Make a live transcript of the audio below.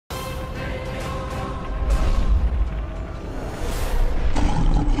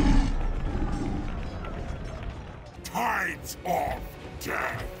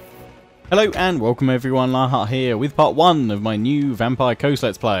Hello and welcome everyone, Lionheart here with part 1 of my new Vampire Coast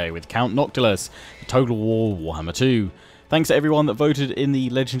Let's Play with Count Noctilus, the Total War Warhammer 2. Thanks to everyone that voted in the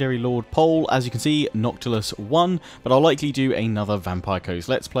Legendary Lord poll. As you can see, Noctilus won, but I'll likely do another Vampire Coast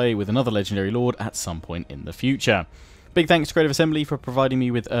Let's Play with another Legendary Lord at some point in the future. Big thanks to Creative Assembly for providing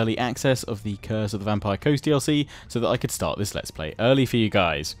me with early access of the Curse of the Vampire Coast DLC so that I could start this Let's Play early for you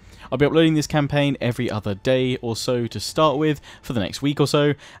guys. I'll be uploading this campaign every other day or so to start with for the next week or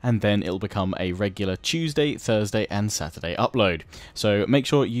so, and then it'll become a regular Tuesday, Thursday and Saturday upload. So make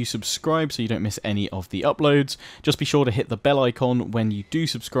sure you subscribe so you don't miss any of the uploads. Just be sure to hit the bell icon when you do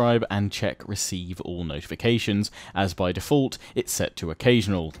subscribe and check receive all notifications, as by default it's set to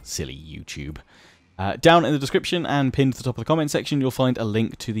occasional, silly YouTube. Down in the description and pinned to the top of the comment section, you'll find a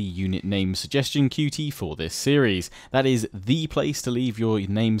link to the unit name suggestion QT for this series. That is the place to leave your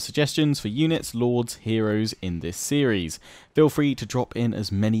name suggestions for units, lords, heroes in this series. Feel free to drop in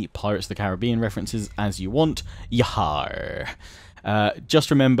as many Pirates of the Caribbean references as you want. Yahar! Just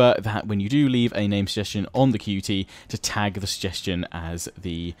remember that when you do leave a name suggestion on the QT, to tag the suggestion as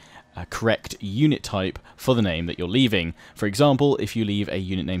the correct unit type for the name that you're leaving. For example, if you leave a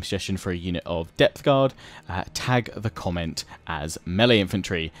unit name suggestion for a unit of Depth Guard, tag the comment as Melee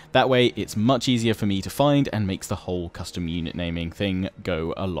Infantry. That way it's much easier for me to find and makes the whole custom unit naming thing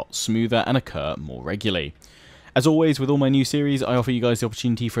go a lot smoother and occur more regularly. As always, with all my new series, I offer you guys the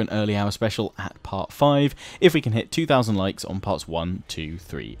opportunity for an early hour special at part 5, if we can hit 2,000 likes on parts 1, 2,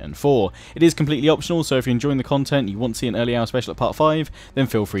 3 and 4. It is completely optional, so if you're enjoying the content, you want to see an early hour special at part 5, then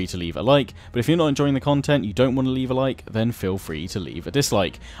feel free to leave a like. But if you're not enjoying the content, you don't want to leave a like, then feel free to leave a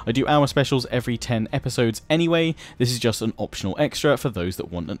dislike. I do hour specials every 10 episodes anyway. This is just an optional extra for those that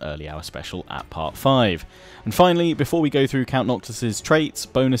want an early hour special at part 5. And finally, before we go through Count Noctilus's traits,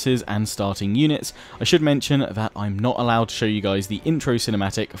 bonuses and starting units, I should mention that I'm not allowed to show you guys the intro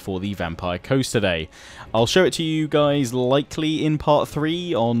cinematic for the Vampire Coast today. I'll show it to you guys likely in part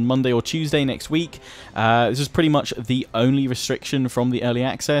 3 on Monday or Tuesday next week. This is pretty much the only restriction from the early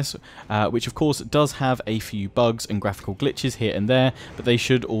access, which of course does have a few bugs and graphical glitches here and there, but they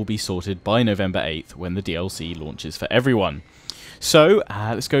should all be sorted by November 8th when the DLC launches for everyone. So,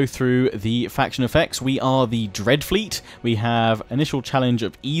 let's go through the faction effects. We are the Dreadfleet. We have initial challenge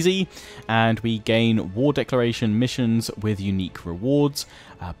of easy, and we gain war declaration missions with unique rewards.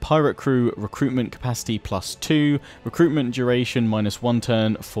 Pirate crew recruitment capacity +2, recruitment duration -1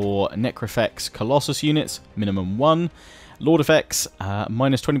 turn for Necrofex Colossus units, minimum 1. Lord effects,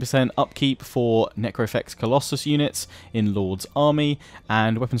 -20% upkeep for Necrofex Colossus units in Lord's Army,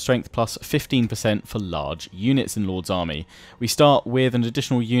 and weapon strength +15% for large units in Lord's Army. We start with an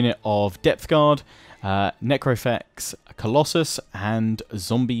additional unit of Depth Guard, Necrofex Colossus, and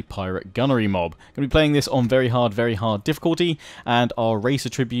Zombie Pirate Gunnery Mob. Going to be playing this on very hard difficulty, and our race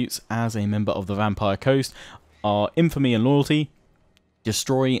attributes as a member of the Vampire Coast are Infamy and Loyalty.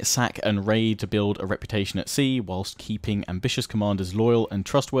 Destroy, sack and raid to build a reputation at sea, whilst keeping ambitious commanders loyal and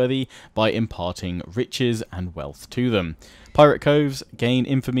trustworthy by imparting riches and wealth to them. Pirate Coves gain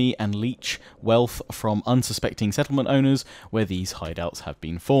infamy and leech wealth from unsuspecting settlement owners where these hideouts have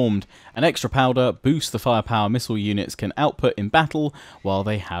been formed. An extra powder boosts the firepower missile units can output in battle while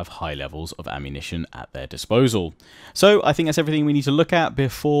they have high levels of ammunition at their disposal. So I think that's everything we need to look at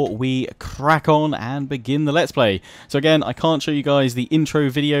before we crack on and begin the Let's Play. So again, I can't show you guys the intro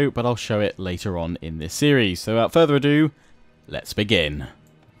video, but I'll show it later on in this series. So without further ado, let's begin.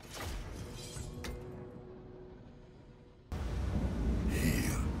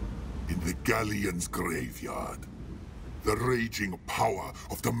 The Galleon's graveyard. The raging power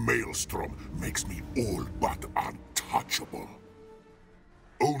of the Maelstrom makes me all but untouchable.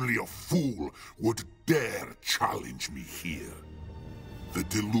 Only a fool would dare challenge me here. The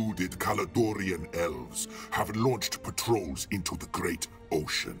deluded Caledonian elves have launched patrols into the great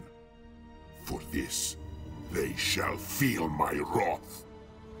ocean. For this, they shall feel my wrath.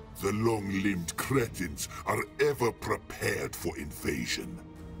 The long-limbed cretins are ever prepared for invasion,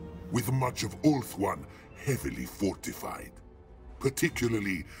 with much of Ulthuan heavily fortified,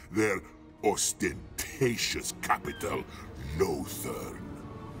 particularly their ostentatious capital, Lothern.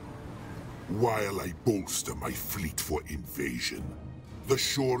 While I bolster my fleet for invasion, the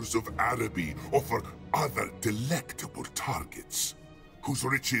shores of Araby offer other delectable targets, whose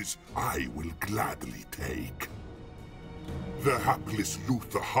riches I will gladly take. The hapless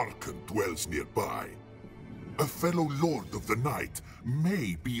Luther Harkon dwells nearby. A fellow Lord of the Night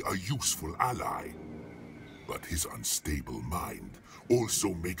may be a useful ally, but his unstable mind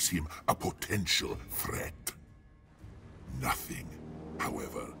also makes him a potential threat. Nothing,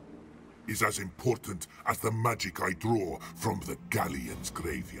 however, is as important as the magic I draw from the galleon's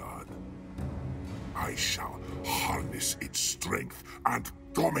graveyard. I shall harness its strength and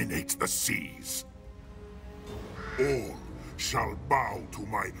dominate the seas. All shall bow to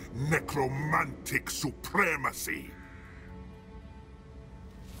my necromantic supremacy.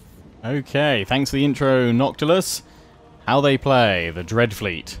 Okay, thanks for the intro, Noctilus. How they play, the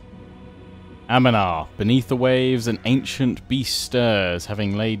Dreadfleet. Amenar, beneath the waves an ancient beast stirs,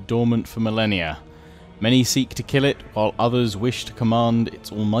 having laid dormant for millennia. Many seek to kill it, while others wish to command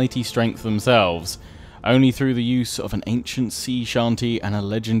its almighty strength themselves. Only through the use of an ancient sea shanty and a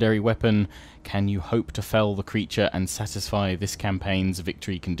legendary weapon can you hope to fell the creature and satisfy this campaign's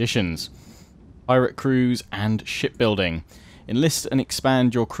victory conditions. Pirate crews and shipbuilding. Enlist and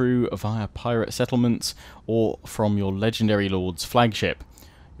expand your crew via pirate settlements or from your legendary lord's flagship.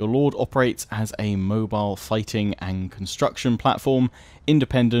 Your lord operates as a mobile fighting and construction platform,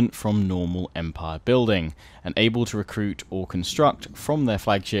 independent from normal empire building, and able to recruit or construct from their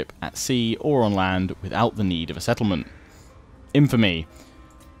flagship at sea or on land without the need of a settlement. Infamy.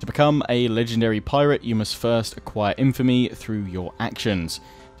 To become a legendary pirate, you must first acquire infamy through your actions.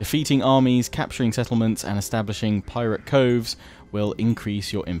 Defeating armies, capturing settlements, and establishing pirate coves will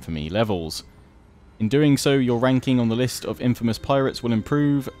increase your infamy levels. In doing so, your ranking on the list of infamous pirates will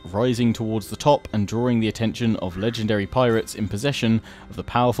improve, rising towards the top and drawing the attention of legendary pirates in possession of the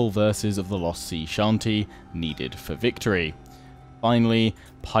powerful verses of the Lost Sea Shanty needed for victory. Finally,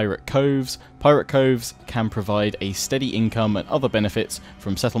 pirate coves. Pirate coves can provide a steady income and other benefits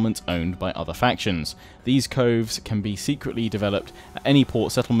from settlements owned by other factions. These coves can be secretly developed at any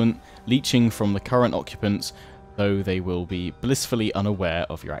port settlement, leeching from the current occupants, though they will be blissfully unaware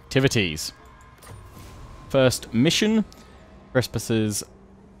of your activities. First mission, Trespassers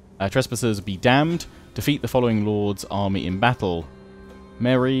be damned. Defeat the following lord's army in battle.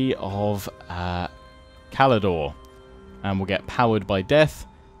 Mary of Calador. And we'll get Powered by Death.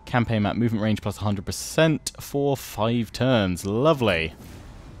 Campaign map movement range plus 100% for 5 turns. Lovely.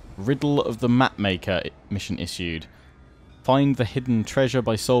 Riddle of the Mapmaker mission issued. Find the hidden treasure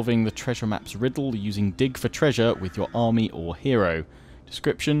by solving the treasure map's riddle using dig for treasure with your army or hero.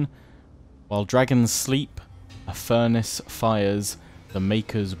 Description. While dragons sleep, a furnace fires, the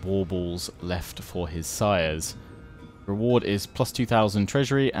maker's warbles left for his sires. Reward is plus 2,000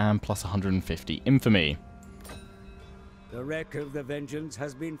 treasury and plus 150 infamy. The wreck of the Vengeance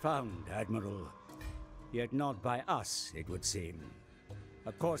has been found, Admiral. Yet not by us, it would seem.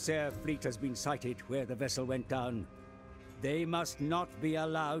 A Corsair fleet has been sighted where the vessel went down. They must not be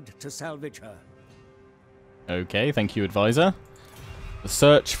allowed to salvage her. Okay, thank you, Advisor. The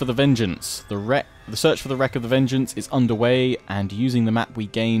search for the Vengeance. The search for the wreck of the Vengeance is underway, and using the map we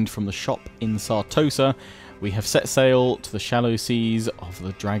gained from the shop in Sartosa, we have set sail to the shallow seas of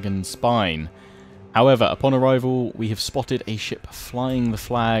the Dragon Spine. However, upon arrival, we have spotted a ship flying the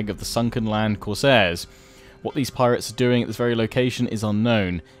flag of the Sunken Land Corsairs. What these pirates are doing at this very location is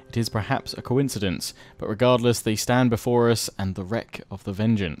unknown. It is perhaps a coincidence, but regardless, they stand before us and the wreck of the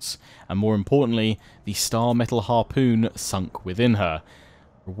Vengeance, and more importantly, the Star Metal Harpoon sunk within her.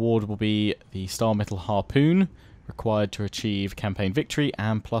 Reward will be the Star Metal Harpoon, required to achieve campaign victory,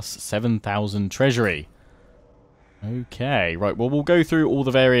 and plus 7,000 treasury. Okay, right, well, we'll go through all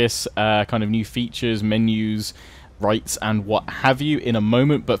the various kind of new features, menus, rights, and what have you in a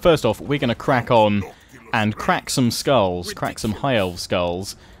moment, but first off, we're going to crack on and crack some skulls, crack some High Elf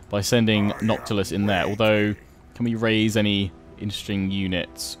skulls, by sending Noctilus in there. Although, can we raise any interesting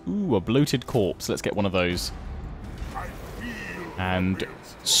units? Ooh, a bloated corpse. Let's get one of those. And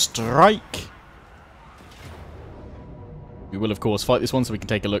strike! We will, of course, fight this one so we can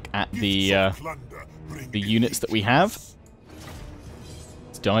take a look at the units that we have.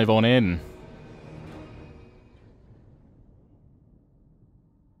 Let's dive on in.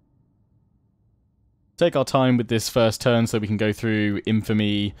 Take our time with this first turn so we can go through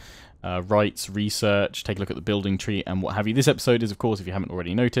infamy, rights, research, take a look at the building tree and what have you. This episode is, of course, if you haven't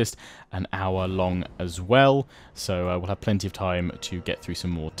already noticed, an hour long as well, so we'll have plenty of time to get through some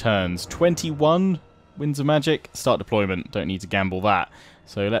more turns. 21 Winds of Magic, start deployment, don't need to gamble that.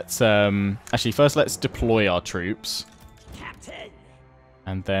 So let's, actually first let's deploy our troops. Captain.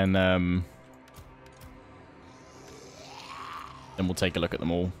 And then we'll take a look at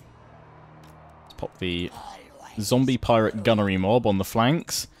them all. Pop the zombie pirate gunnery mob on the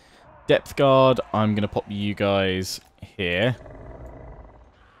flanks. Depth guard, I'm going to pop you guys here.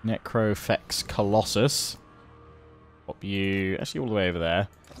 Necrofex Colossus. Pop you actually all the way over there.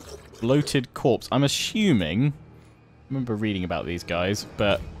 Bloated corpse. I'm assuming, I remember reading about these guys,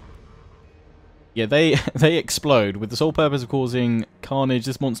 but Yeah, they they explode with the sole purpose of causing carnage.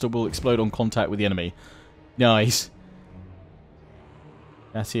 This monster will explode on contact with the enemy. Nice.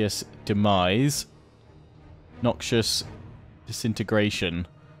 Gaseous demise. Noxious disintegration.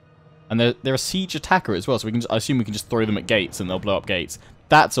 And they're a siege attacker as well, so we can I assume we can just throw them at gates and they'll blow up gates.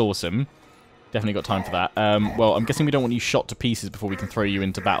 That's awesome. Definitely got time for that. Well, I'm guessing we don't want you shot to pieces before we can throw you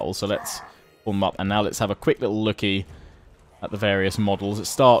into battle, so let's form them up. And now let's have a quick little looky at the various models. Let's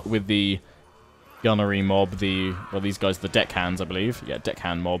start with the gunnery mob, well, these guys are the deckhands, I believe. Yeah,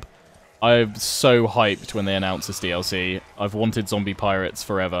 deckhand mob. I'm so hyped when they announced this DLC. I've wanted zombie pirates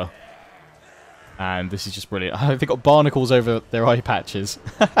forever. And this is just brilliant. They've got barnacles over their eye patches.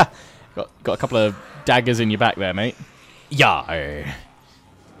 got a couple of daggers in your back there, mate. Yar.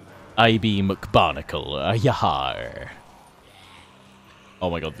 I be McBarnacle. Yar. Oh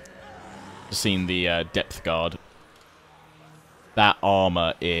my god. Just seen the depth guard. That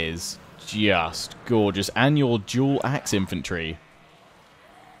armor is just gorgeous. And your dual axe infantry.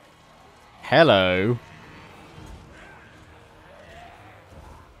 Hello.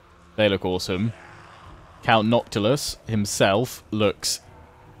 They look awesome. Count Noctilus himself looks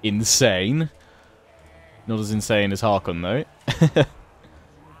insane. Not as insane as Harkon, though.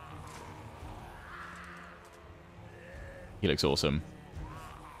 He looks awesome.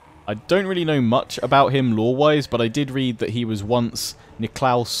 I don't really know much about him lore-wise, but I did read that he was once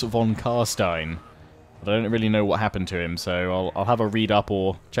Niklaus von Karstein. But I don't really know what happened to him, so I'll have a read-up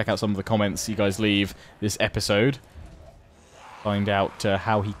or check out some of the comments you guys leave this episode. Find out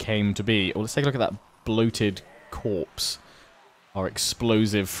how he came to be. Oh, let's take a look at that bloated corpse. Our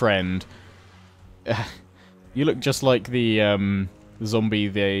explosive friend. You look just like the zombie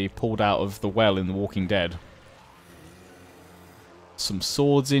they pulled out of the well in The Walking Dead. Some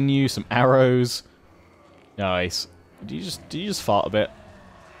swords in you, some arrows. Nice. Did you just fart a bit?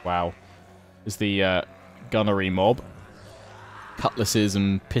 Wow. There's the gunnery mob. Cutlasses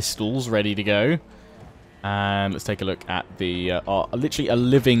and pistols ready to go. And let's take a look at the literally a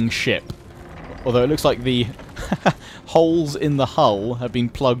living ship. Although it looks like the holes in the hull have been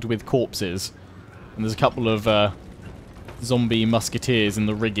plugged with corpses. And there's a couple of zombie musketeers in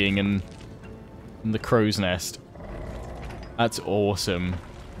the rigging and in the crow's nest. That's awesome.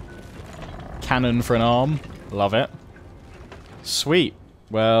 Cannon for an arm. Love it. Sweet.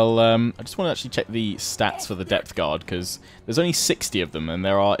 Well, I just want to actually check the stats for the depth guard, because there's only 60 of them, and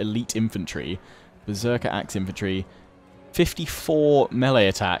there are elite infantry, berserker axe infantry, 54 melee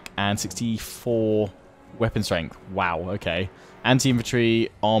attack, and 64 weapon strength. Wow, okay. Anti-infantry,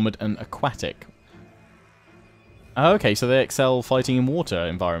 armored, and aquatic. Okay, so they excel fighting in water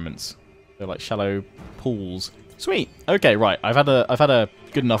environments. They're like shallow pools. Sweet. Okay, right. I've had a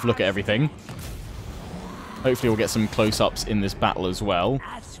good enough look at everything. Hopefully we'll get some close-ups in this battle as well.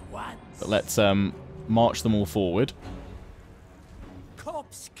 But let's march them all forward. In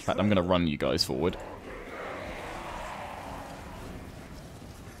fact, I'm going to run you guys forward.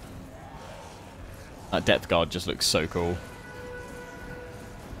 That depth guard just looks so cool.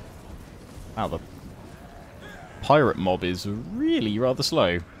 Wow, the pirate mob is really rather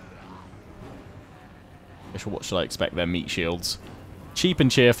slow. What should I expect? Their meat shields. Cheap and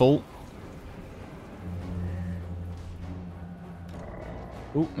cheerful.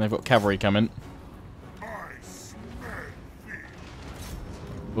 Ooh, they've got cavalry coming.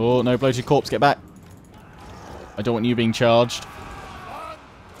 Oh, no, bloated corpse, get back. I don't want you being charged. I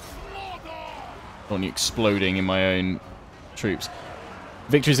don't want you exploding in my own troops.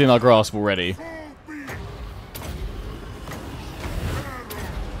 Victory's in our grasp already.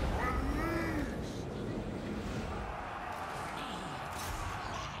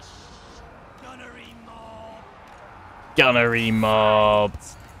 Gunnery mob.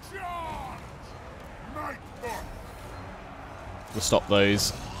 We'll stop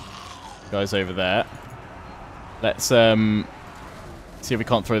those guys over there. Let's see if we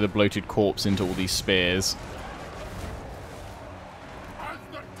can't throw the bloated corpse into all these spears.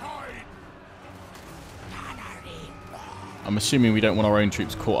 I'm assuming we don't want our own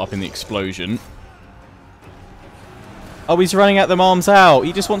troops caught up in the explosion. Oh, he's running at them arms out.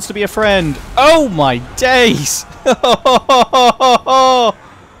 He just wants to be a friend. Oh, my days.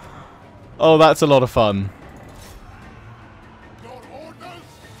 Oh, that's a lot of fun.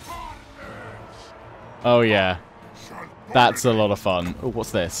 Oh, yeah. That's a lot of fun. Oh,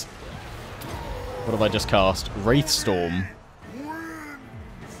 what's this? What have I just cast? Wraithstorm.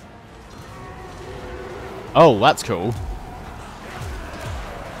 Oh, that's cool.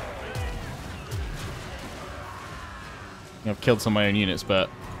 I've killed some of my own units, but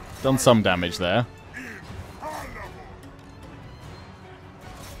done some damage there.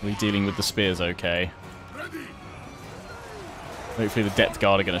 Are we dealing with the spears okay? Hopefully the depth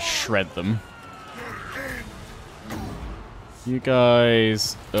guard are going to shred them. You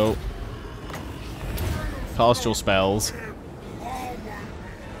guys... Oh. Cast your spells.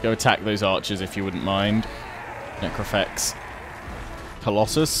 Go attack those archers if you wouldn't mind. Necrofex.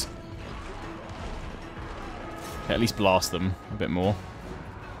 Colossus. Okay, at least blast them a bit more.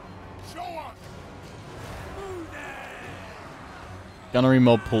 Gunnery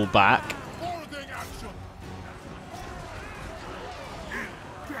mob pull back.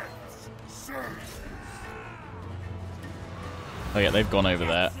 Oh yeah, they've gone over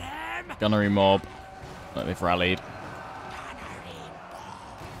there. Gunnery mob. Like they've rallied.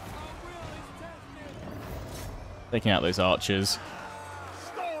 Taking out those archers.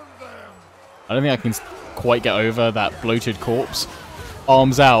 I don't think I can quite get over that bloated corpse.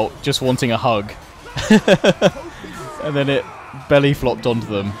 Arms out, just wanting a hug. And then it belly flopped onto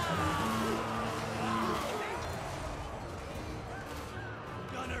them.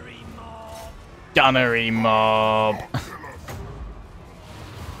 Gunnery mob!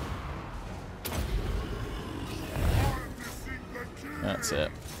 That's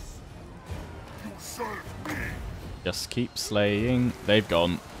it. Just keep slaying. They've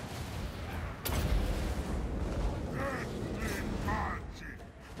gone.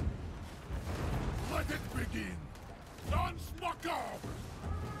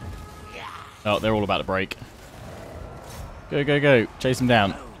 Oh, they're all about to break. Go, go, go. Chase them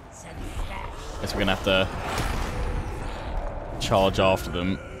down. Guess we're going to have to charge after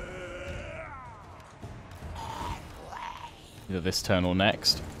them. Either this turn or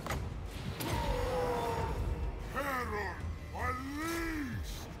next.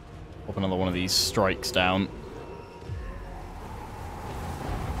 Pop another one of these strikes down.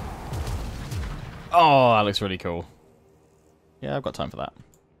 Oh, that looks really cool. Yeah, I've got time for that.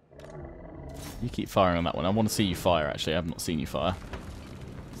 You keep firing on that one. I want to see you fire, actually. I have not seen you fire.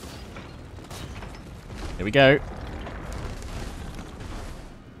 Here we go.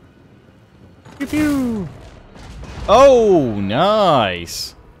 Pew pew! Oh,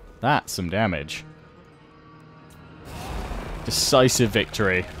 nice! That's some damage. Decisive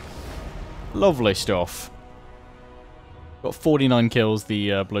victory. Lovely stuff. Got 49 kills,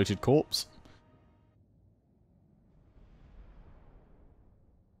 the bloated corpse.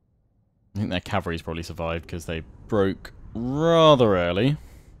 I think their cavalry's probably survived because they broke rather early.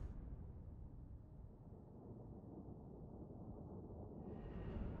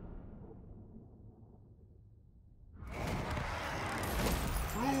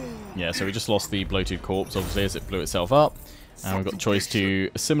 Yeah, so we just lost the bloated corpse, obviously, as it blew itself up. And we've got the choice to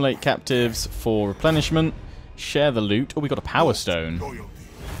assimilate captives for replenishment, share the loot. Oh, we got a power stone.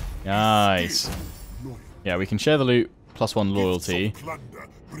 Nice. Yeah, we can share the loot, +1 loyalty.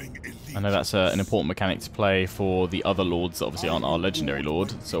 I know that's an important mechanic to play for the other lords that obviously aren't our legendary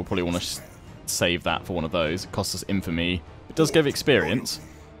lord, so we'll probably want to save that for one of those. It costs us infamy. It does give experience,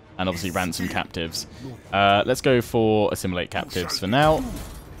 and obviously ransom captives. Let's go for assimilate captives for now.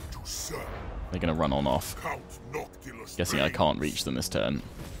 They're going to run on off. Guessing I can't reach them this turn.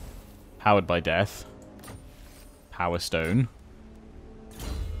 Powered by death. Power stone.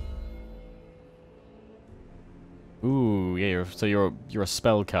 Ooh, yeah, so you're a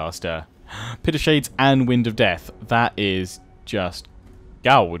spellcaster. Pit of Shades and Wind of Death. That is just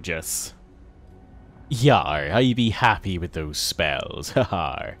gorgeous. Yar, I be happy with those spells.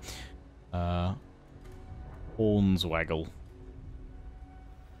 Haha. Hornswaggle.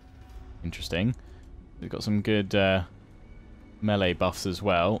 Interesting. We've got some good melee buffs as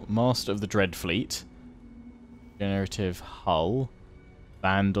well. Master of the Dreadfleet. Generative Hull.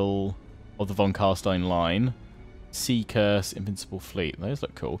 Vandal of the Von Carstein line. Sea Curse, Invincible Fleet. Those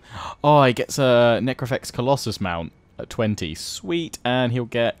look cool. Oh, he gets a Necrofex Colossus mount at 20. Sweet. And he'll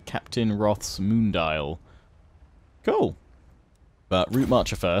get Captain Roth's Moondial. Cool. But Root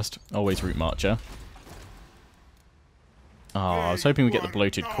Marcher first. Always Root Marcher. Oh, I was hoping we'd get the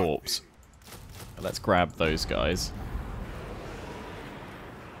bloated corpse. But let's grab those guys.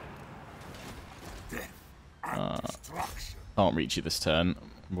 Can't reach you this turn.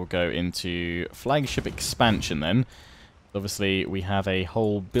 We'll go into flagship expansion then. Obviously, we have a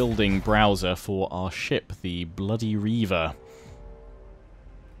whole building browser for our ship, the Bloody Reaver.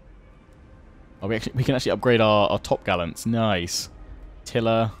 Oh, we can actually upgrade our top gallants. Nice.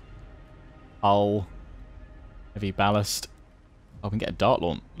 Tiller, hull, heavy ballast. Oh, we can get a dart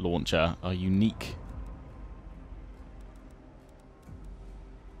launcher. A unique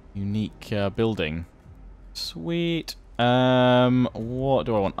building. Sweet. What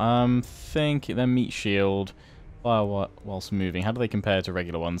do I want? I'm thinking then meat shield, Fire whilst moving. How do they compare to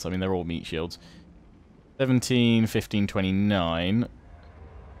regular ones? I mean, they're all meat shields. 17, 15, 29.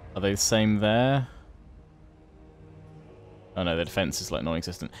 Are they the same there? Oh no, their defense is like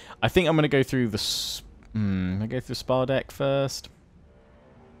non-existent. I think I'm going to go through the... I go through the spar deck first.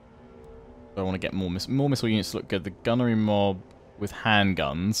 I want to get more missile units to look good. The gunnery mob with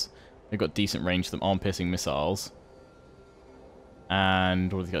handguns. They've got decent range to them. Arm-piercing missiles.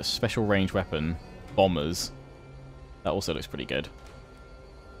 And what have they got? Special range weapon. Bombers. That also looks pretty good.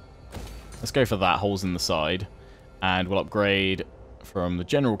 Let's go for that. Holes in the side. And we'll upgrade from the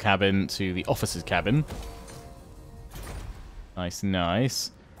general cabin to the officer's cabin. Nice,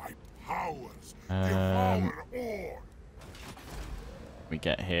 nice. My powers devour all. We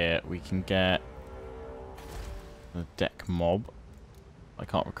get here. We can get the deck mob. I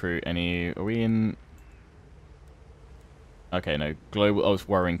can't recruit any. Are we in... Okay, no. Global... Oh, it's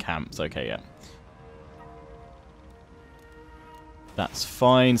Warring Camps. Okay, yeah. That's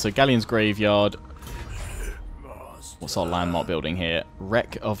fine. So, Galleon's Graveyard. What's our landmark building here?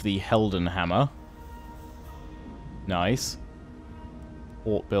 Wreck of the Heldenhammer. Nice.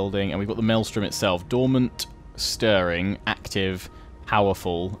 Port building. And we've got the Maelstrom itself. Dormant, stirring, active,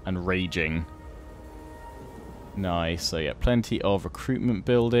 powerful, and raging. Nice. So, yeah, plenty of recruitment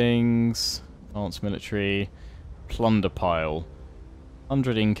buildings. Advanced military. Plunder pile.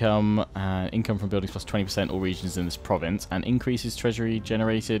 100 income. Income from buildings plus 20% all regions in this province. And increases treasury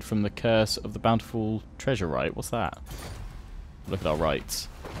generated from the Curse of the Bountiful Treasure Right. What's that? Look at our rights.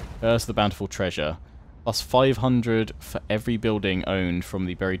 Curse of the Bountiful Treasure. Plus 500 for every building owned from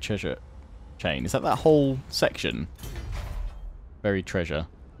the Buried Treasure chain. Is that whole section? Buried Treasure.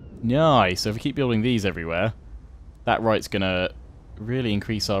 Nice. So if we keep building these everywhere, that right's going to really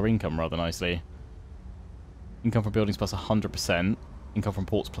increase our income rather nicely. Income from buildings plus 100%. Income from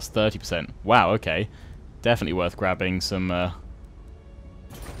ports plus 30%. Wow, okay. Definitely worth grabbing some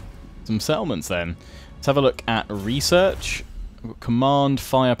settlements then. Let's have a look at research. We've got command,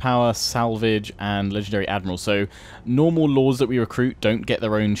 firepower, salvage, and legendary admiral. So normal lords that we recruit don't get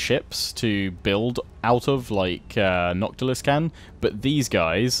their own ships to build out of, like Noctilus can. But these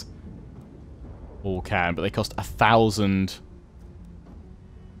guys all can, but they cost 1,000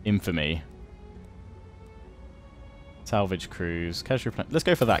 infamy. Salvage crews. Let's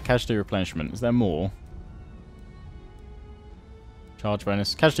go for that. Casualty replenishment. Is there more? Charge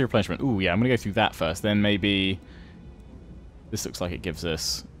bonus. Casualty replenishment. Ooh, yeah, I'm going to go through that first. Then maybe... This looks like it gives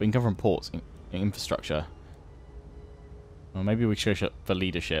us... We can come from ports. Infrastructure. Or maybe we should up for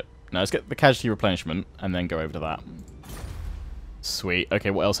leadership. No, let's get the casualty replenishment and then go over to that. Sweet.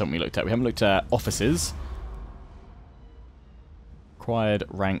 Okay, what else haven't we looked at? We haven't looked at offices. Required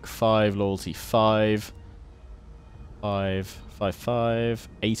rank 5, loyalty 5. 5, 5, 5,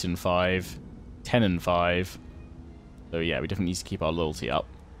 8 and 5, 10 and 5. So yeah, we definitely need to keep our loyalty up.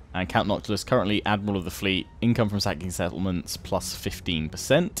 And Count Noctilus, currently Admiral of the Fleet, income from sacking settlements plus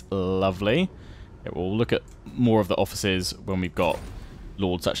 15%. Lovely. Okay, we'll look at more of the offices when we've got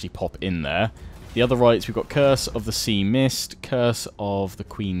lords actually pop in there. The other rights, we've got Curse of the Sea Mist, Curse of the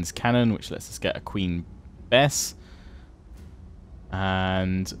Queen's Cannon, which lets us get a Queen Bess,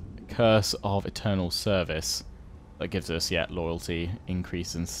 and Curse of Eternal Service. That gives us, yeah, loyalty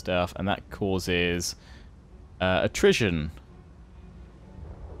increase and stuff, and that causes attrition.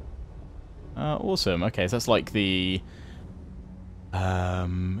 Awesome. Okay, so that's like the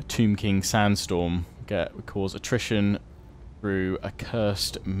Tomb King Sandstorm. We cause attrition through a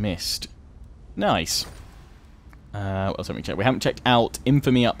cursed mist. Nice. What else haven't we checked? We haven't checked out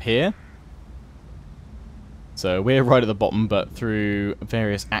infamy up here. So we're right at the bottom, but through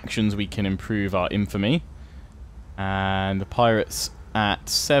various actions we can improve our infamy. And the pirates at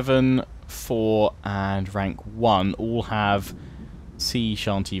 7, 4, and rank 1 all have sea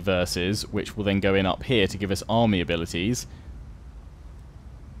shanty verses, which will then go in up here to give us army abilities,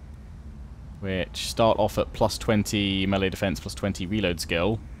 which start off at plus 20 melee defense, plus 20 reload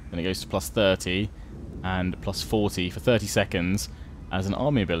skill, then it goes to plus 30 and plus 40 for 30 seconds as an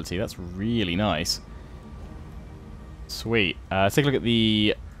army ability. That's really nice. Sweet. Let's take a look at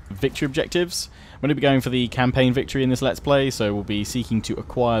the victory objectives. I'm going to be going for the campaign victory in this Let's Play, so we'll be seeking to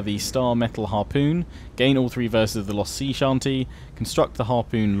acquire the Star Metal Harpoon, gain all 3 verses of the Lost Sea Shanty, construct the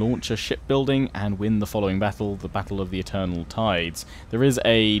Harpoon Launcher shipbuilding, and win the following battle, the Battle of the Eternal Tides. There is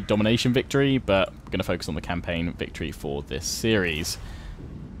a domination victory, but we're going to focus on the campaign victory for this series.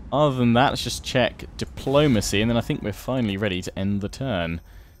 Other than that, let's just check diplomacy, and then I think we're finally ready to end the turn.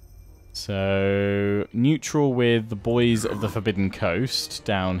 So, neutral with the Boys of the Forbidden Coast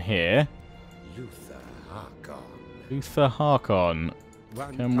down here. Luther Harkon. Luther Harkon.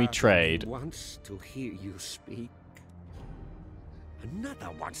 Can we trade? One wants to hear you speak. Another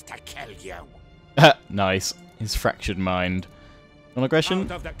wants to kill you. Nice. His fractured mind. On aggression?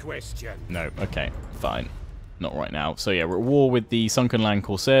 Out of the question. No. Okay. Fine. Not right now. So yeah, we're at war with the Sunken Land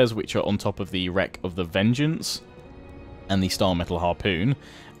Corsairs, which are on top of the wreck of the Vengeance and the Star Metal Harpoon,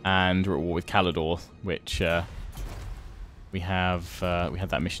 and we're at war with Calidor, which we had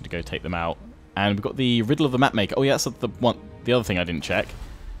that mission to go take them out, and we've got the Riddle of the Mapmaker. Oh yeah, that's the other thing I didn't check.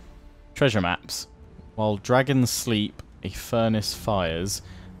 Treasure maps. While dragons sleep, a furnace fires.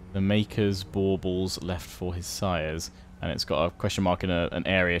 The maker's baubles left for his sires, and it's got a question mark in an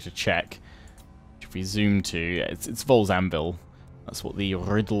area to check. If we zoom to, it's Vol's Anvil. That's what the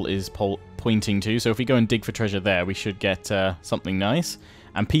riddle is pointing to. So if we go and dig for treasure there, we should get something nice.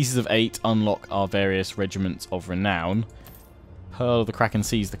 And Pieces of 8 unlock our various regiments of renown. Pearl of the Kraken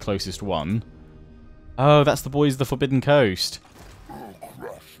Sea is the closest one. Oh, that's the boys of the Forbidden Coast.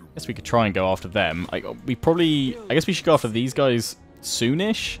 I guess we could try and go after them. I guess we should go after these guys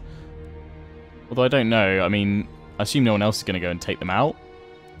soonish. Although I don't know. I mean, I assume no one else is going to go and take them out.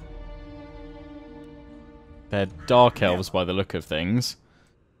 They're Dark Elves by the look of things.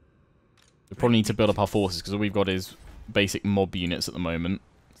 We probably need to build up our forces because all we've got is basic mob units at the moment.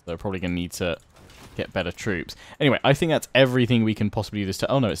 So they're probably going to need to get better troops. Anyway, I think that's everything we can possibly do this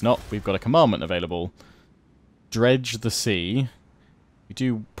to... Oh, no, it's not. We've got a commandment available. Dredge the Sea. We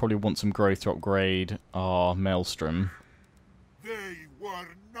do probably want some growth to upgrade our Maelstrom. They were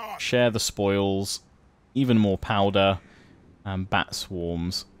not. Share the spoils. Even more powder. And bat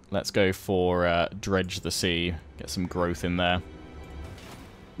swarms. Let's go for Dredge the Sea. Get some growth in there.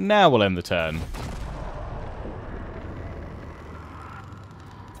 Now we'll end the turn.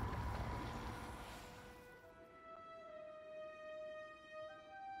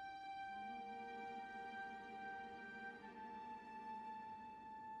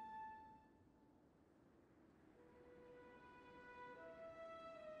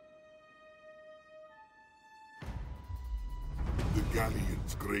 The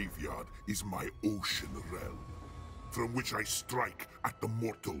Galleon's graveyard is my ocean realm, from which I strike at the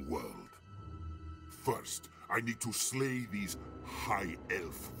mortal world. First, I need to slay these high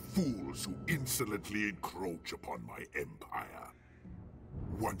elf fools who insolently encroach upon my empire.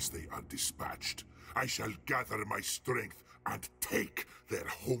 Once they are dispatched, I shall gather my strength and take their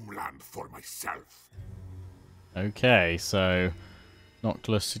homeland for myself. Okay, so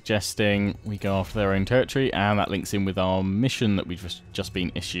Noctilus suggesting we go after their own territory, and that links in with our mission that we've just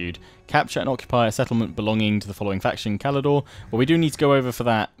been issued. Capture and occupy a settlement belonging to the following faction, Calidor. Well, we do need to go over for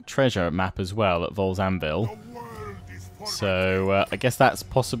that treasure map as well at Vol's Anvil. So I guess that's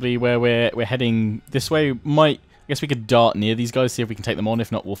possibly where we're heading this way. I guess we could dart near these guys, see if we can take them on.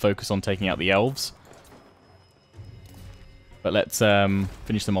 If not, we'll focus on taking out the elves. But let's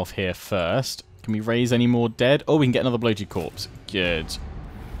finish them off here first. Can we raise any more dead? Oh, we can get another bloated corpse. Good.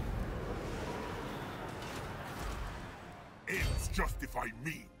 Ends justify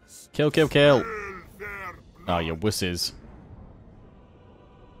means. Kill, kill, kill. Ah, Oh, you wusses.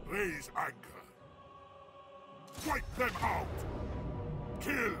 Raise anchor. Wipe them out.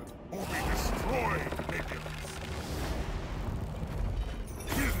 Kill or be destroyed, minions.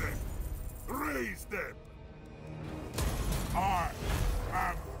 Kill them. Raise them. I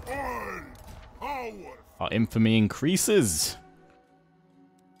am all power. Our infamy increases.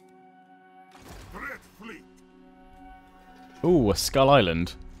 Dreadfleet. Ooh, a Skull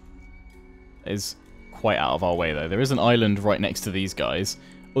Island. Is quite out of our way, though. There is an island right next to these guys.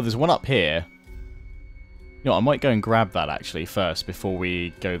 Oh, there's one up here. You know, I might go and grab that, actually, first, before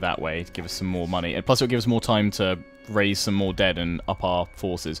we go that way to give us some more money. And plus, it'll give us more time to raise some more dead and up our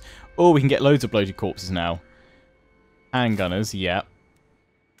forces. Oh, we can get loads of bloated corpses now. Handgunners, yeah.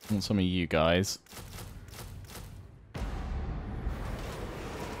 And some of you guys.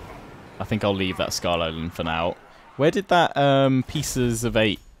 I think I'll leave that Skull Island for now. Where did that Pieces of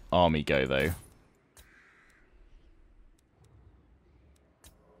 8 army go, though?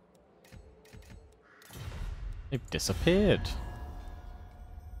 They've disappeared.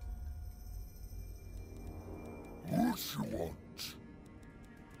 What you want?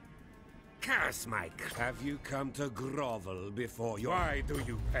 Curse Mike, have you come to grovel before you? Why do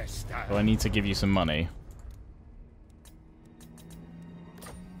you pester? So I need to give you some money.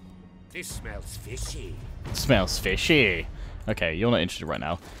 This smells fishy. Smells fishy. Okay, you're not interested right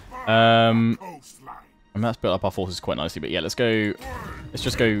now. And that's built up our forces quite nicely. But yeah, let's go. Let's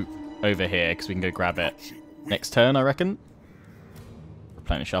just go over here because we can go grab it next turn, I reckon.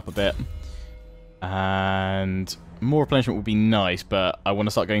 Replenish up a bit. And more replenishment would be nice, but I want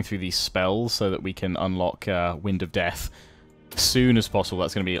to start going through these spells so that we can unlock Wind of Death. as soon as possible.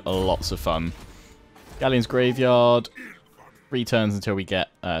 That's going to be lots of fun. Galleon's Graveyard. 3 turns until we get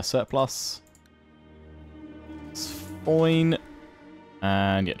surplus. It's fine.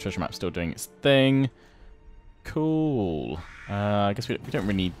 And yeah, treasure map's still doing its thing. Cool. I guess we don't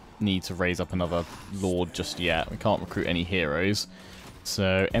really need to raise up another lord just yet. We can't recruit any heroes.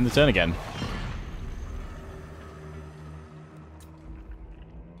 So end the turn again.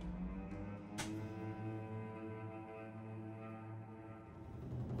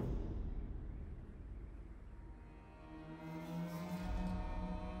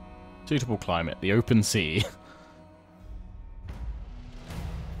 Suitable climate, the open sea.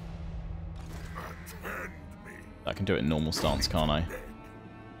 I can do it in normal stance, can't I?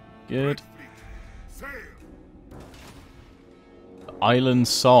 Good. Island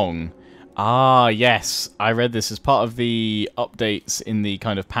Song. Ah, yes. I read this as part of the updates in the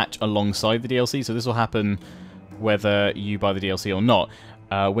kind of patch alongside the DLC, so this will happen whether you buy the DLC or not.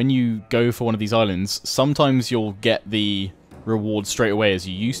 When you go for one of these islands, sometimes you'll get the reward straight away as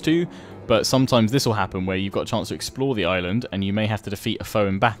you used to, but sometimes this will happen where you've got a chance to explore the island and you may have to defeat a foe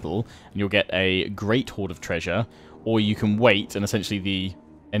in battle and you'll get a great hoard of treasure, or you can wait and essentially the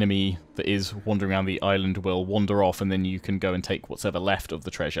enemy that is wandering around the island will wander off and then you can go and take what's ever left of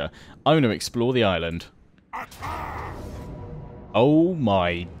the treasure. I'm going to explore the island. Oh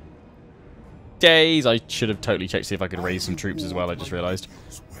my days, I should have totally checked to see if I could raise some troops as well, I just realised.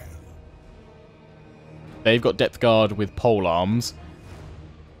 They've got depth guard with pole arms,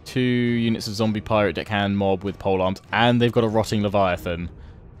 2 units of zombie pirate deckhand mob with pole arms, and they've got a rotting leviathan.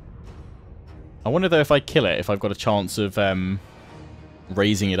 I wonder though if I kill it, if I've got a chance of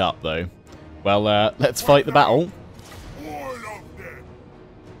raising it up though. Well, let's fight the battle.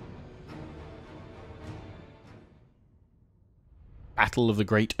 Battle of the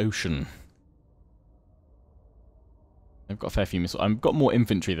Great Ocean. I've got a fair few missiles. I've got more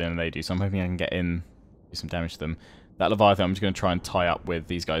infantry than they do, so I'm hoping I can get in, do some damage to them. That Leviathan I'm just going to try and tie up with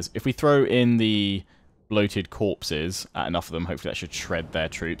these guys. If we throw in the bloated corpses at enough of them, hopefully that should shred their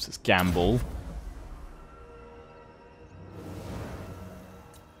troops. Let's gamble.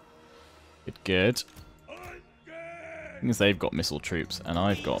 Good. Because they've got missile troops and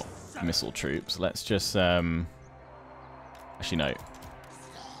I've got missile troops. Let's just actually no.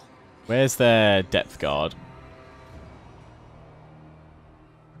 Where's their depth guard?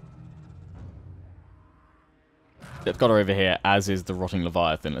 Depth guard are over here, as is the rotting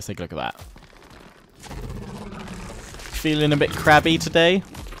leviathan. Let's take a look at that. Feeling a bit crabby today?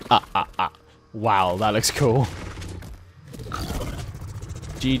 Wow, that looks cool.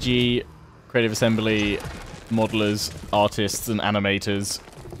 GG. Creative Assembly, modelers, artists, and animators.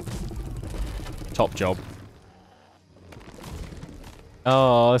 Top job.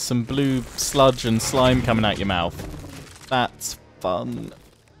 Oh, there's some blue sludge and slime coming out your mouth. That's fun.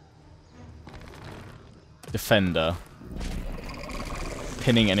 Defender.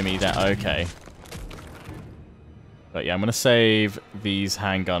 Pinning enemy down. Okay. But yeah, I'm going to save these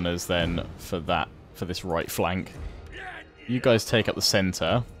handgunners then for this right flank. You guys take up the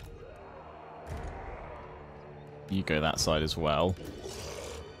center. You go that side as well.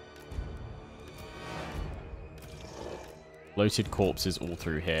 Bloated corpses all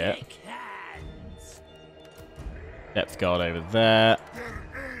through here. Depth guard over there.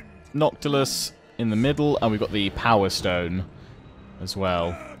 Noctilus in the middle, and we've got the Power Stone as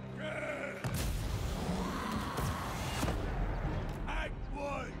well.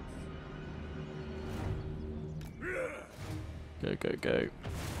 Go, go, go.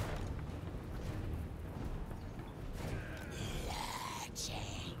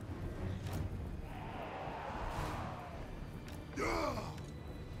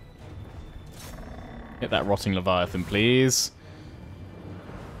 Hit that rotting leviathan, please.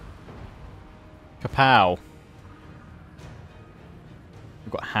 Kapow.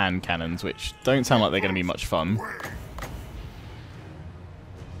 We've got hand cannons, which don't sound like they're going to be much fun.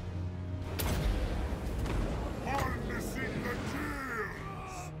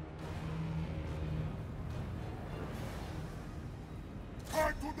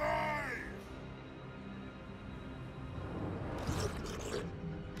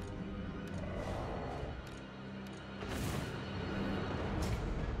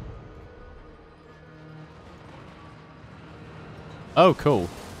 Oh, cool.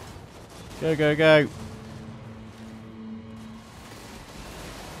 Go, go, go.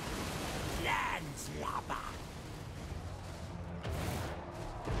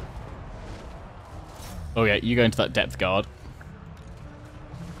 Oh yeah, you go into that depth guard.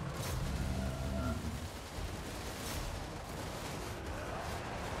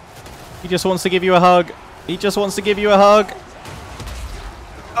 He just wants to give you a hug. He just wants to give you a hug.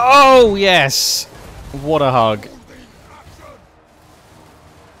 Oh, yes! What a hug.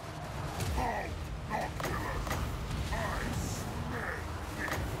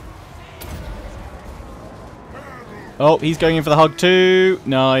 Oh, he's going in for the hug too.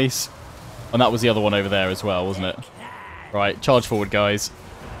 Nice. And that was the other one over there as well, wasn't it? Right, charge forward, guys.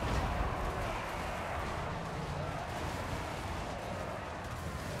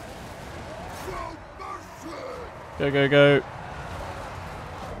 Go, go, go.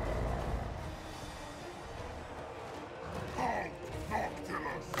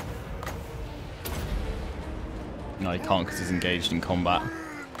 No, he can't because he's engaged in combat.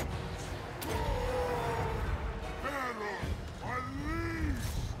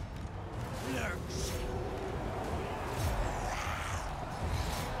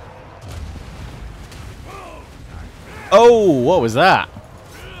 Oh, what was that?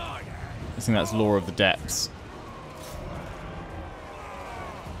 I think that's Law of the Depths.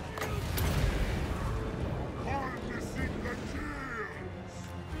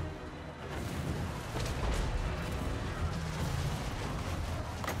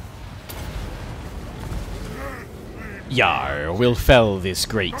 Yar, we'll fell this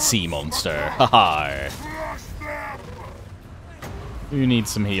great sea monster. Haha. Who needs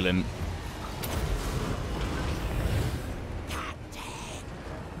some healing?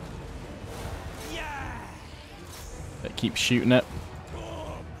 Keep shooting it.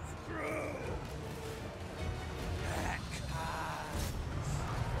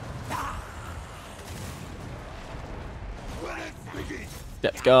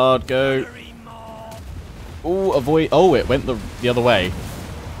 Depth guard, go. Oh, avoid. Oh, it went the other way.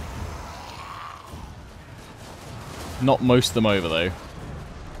 Not most of them over, though.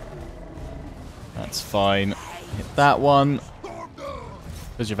 That's fine. Hit that one.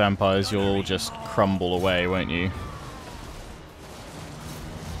 Because you're vampires, you'll just crumble away, won't you?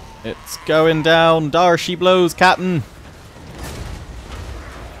 It's going down. Dar she blows, Captain.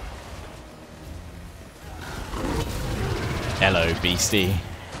 Hello, beastie.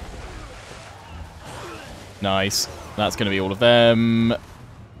 Nice. That's going to be all of them.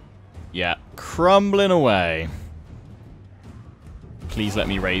 Yeah, crumbling away. Please let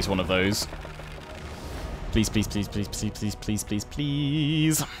me raise one of those. Please, please, please, please, please, please, please, please,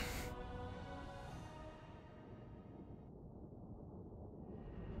 please.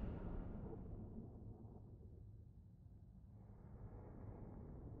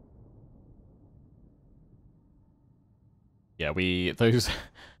 Yeah, those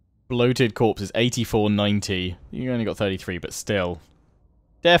bloated corpses, 84, 90. You only got 33, but still.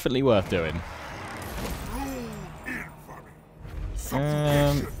 Definitely worth doing. It's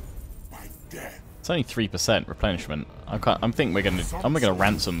only 3% replenishment. I'm thinking I'm gonna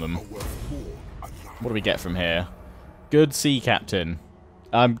ransom them. What do we get from here? Good sea captain.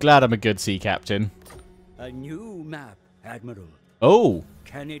 I'm glad I'm a good sea captain. A new map, Admiral. Oh!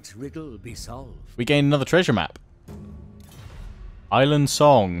 Can its riddle be solved? We gain another treasure map. Island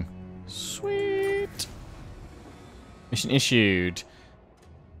Song. Sweet. Mission issued.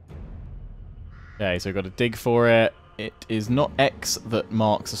 Okay, so we've got to dig for it. It is not X that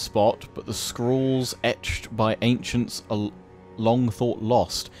marks a spot, but the scrawls etched by ancients long thought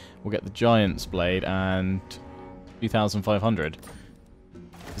lost. We'll get the Giant's Blade and 2,500.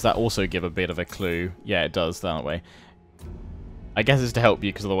 Does that also give a bit of a clue? Yeah, it does, that way. I guess it's to help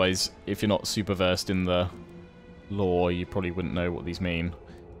you, because otherwise, if you're not super versed in the lore, you probably wouldn't know what these mean.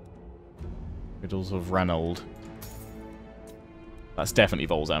 Riddles of Ranald. That's definitely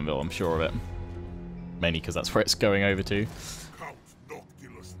Vol's Anvil, I'm sure of it. Mainly because that's where it's going over to.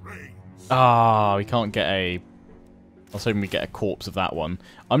 Ah, we can't get a... I was hoping we get a corpse of that one.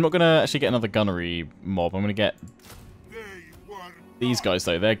 I'm not going to actually get another gunnery mob. I'm going to get... These guys,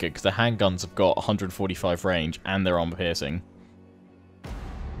 though, they're good, because the handguns have got 145 range, and they're armor piercing.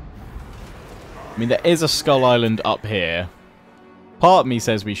 I mean, there is a Skull Island up here. Part of me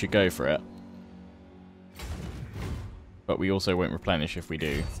says we should go for it. But we also won't replenish if we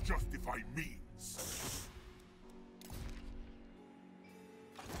do.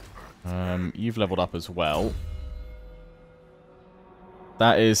 You've leveled up as well.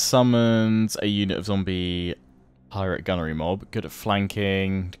 That is summons a unit of zombie pirate gunnery mob. Good at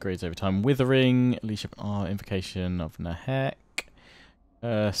flanking. Degrades over time. Withering. Leadership. Invocation of Nahek.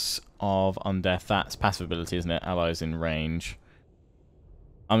 Curse of Undeath. That's passive ability, isn't it? Allies in range.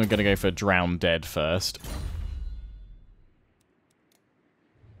 I'm going to go for Drown Dead first.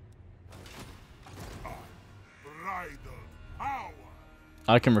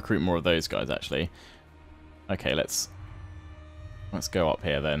 I can recruit more of those guys, actually. Okay, let's go up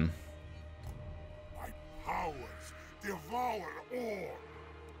here then. My powers devour all.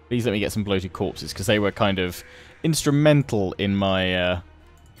 Please let me get some bloated corpses, because they were kind of instrumental in my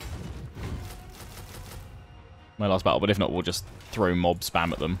my last battle. But if not, we'll just throw mob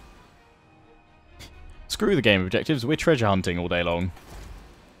spam at them. Screw the game objectives. We're treasure hunting all day long.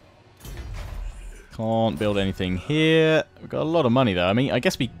 Can't build anything here. We've got a lot of money, though. I mean, I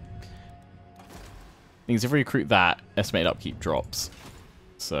guess we... Things if we recruit that, estimated upkeep drops.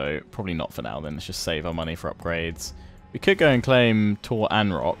 So, probably not for now, then. Let's just save our money for upgrades. We could go and claim Tor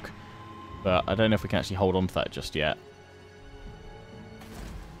and Rock, but I don't know if we can actually hold on to that just yet.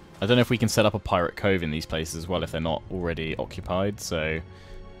 I don't know if we can set up a pirate cove in these places as well if they're not already occupied, so...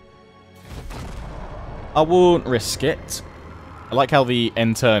 I won't risk it. I like how the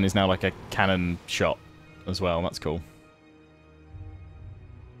end turn is now like a cannon shot as well. That's cool.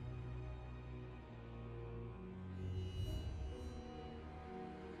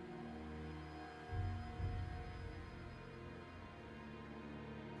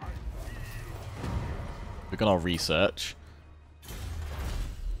 We've got our research.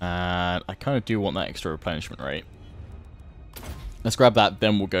 And I kind of do want that extra replenishment rate. Let's grab that,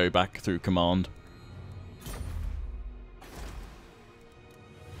 then we'll go back through command.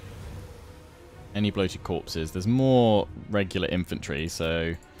 Any bloated corpses? There's more regular infantry,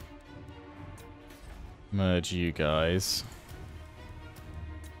 so... Merge you guys.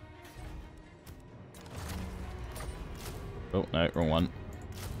 Oh, no, wrong one.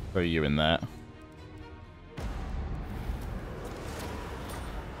 Throw you in there.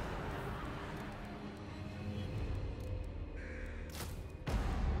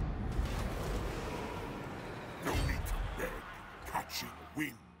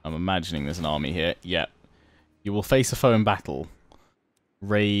 I'm imagining there's an army here. Yep. You will face a foe in battle.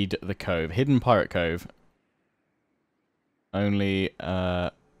 Raid the cove. Hidden pirate cove. Only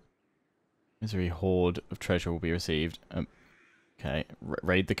misery horde of treasure will be received. Okay.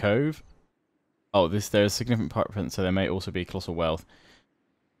 Raid the cove. Oh, there's a significant pirate presence, so there may also be colossal wealth.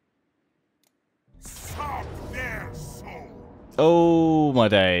 Oh my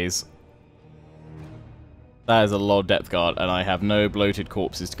days. That is a lot of depth guard, and I have no bloated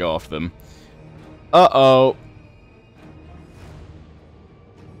corpses to go after them. Uh-oh.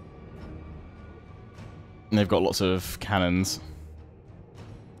 And they've got lots of cannons.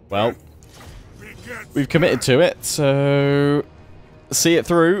 Well, we've committed to it, so see it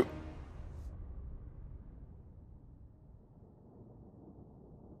through.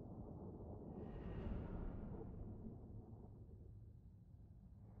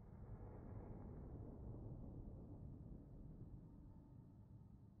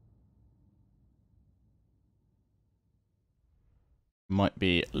 Might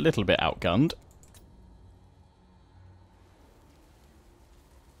be a little bit outgunned.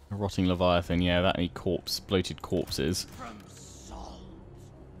 A rotting Leviathan, yeah, that any bloated corpses.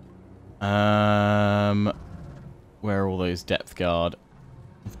 Where are all those depth guard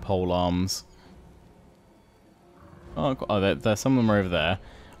with pole arms? Oh, there's some of them are over there.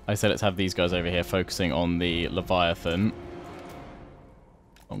 I said let's have these guys over here focusing on the Leviathan.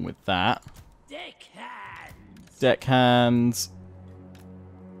 Along with that. Deckhands.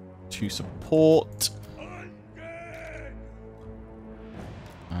 To support.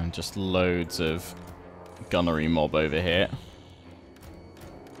 And just loads of gunnery mob over here.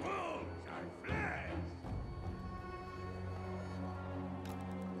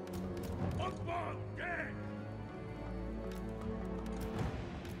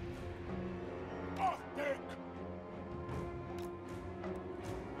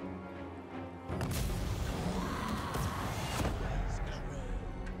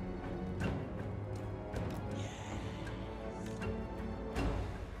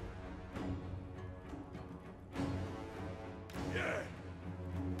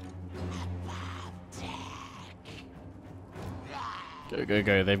 Go, go,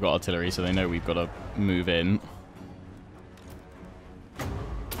 go. They've got artillery, so they know we've got to move in.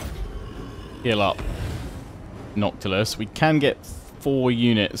 Heal up. Noctilus. We can get 4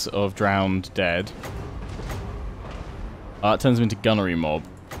 units of drowned dead. It turns them into gunnery mob.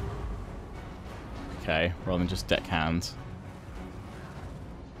 Okay, rather than just deckhands.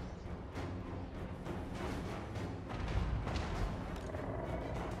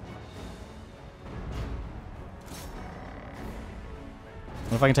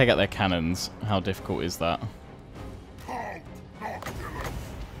 What if I can take out their cannons? How difficult is that?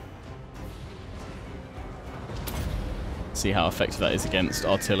 See how effective that is against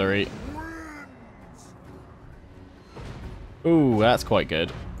artillery. Ooh, that's quite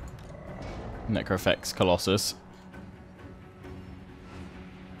good. Necrophects Colossus.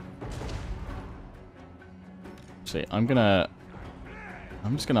 Actually, I'm gonna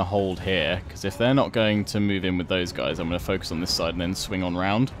I'm just going to hold here, because if they're not going to move in with those guys, I'm going to focus on this side and then swing on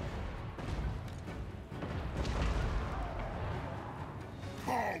round.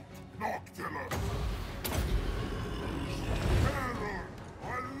 Halt, Noctilus! Perils,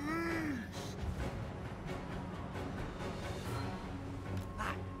 unleash!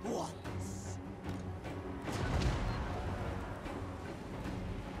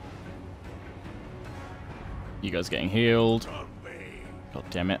 You guys getting healed. God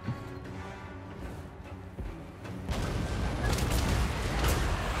damn it.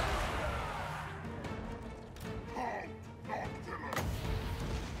 Halt, Noctilus!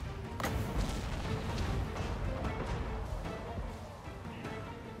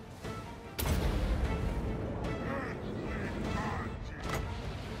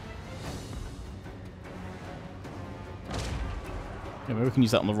 Yeah, maybe we can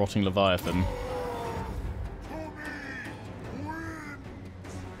use that on the Rotting Leviathan.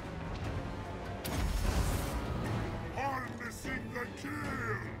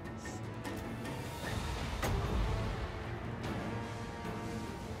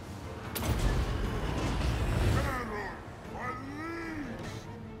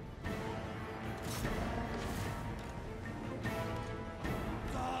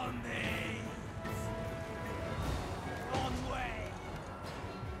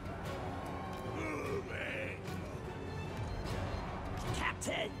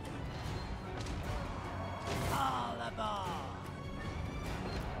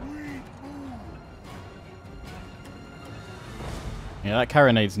 Yeah, that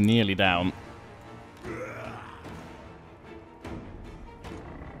carronade's nearly down.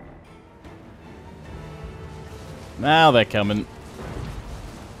 Now they're coming.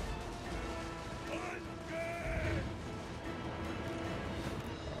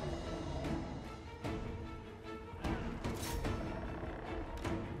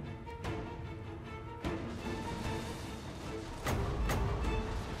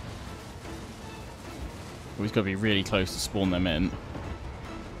 We've got to be really close to spawn them in.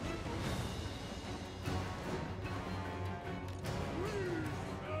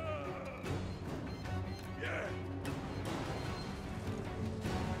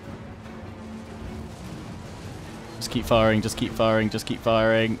 Just keep firing, just keep firing, just keep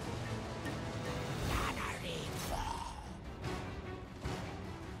firing.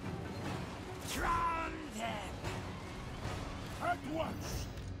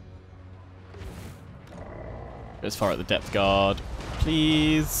 Let's fire at the depth guard,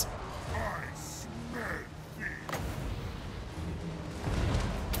 please.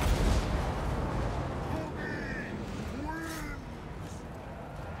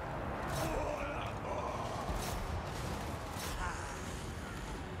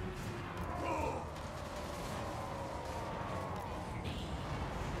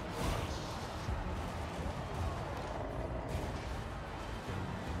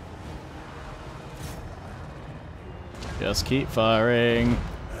 Just keep firing.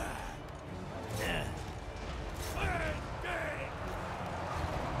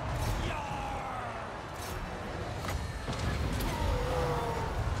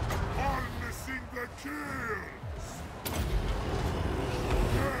 Harnessing the kills!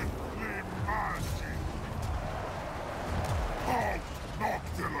 Deadly magic! Halt,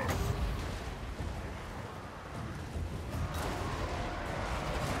 Noctilus!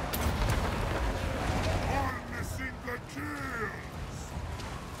 Harnessing the kills!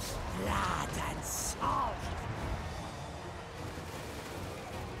 Blood and salt!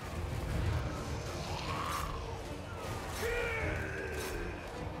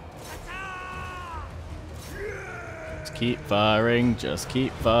 Just keep firing, just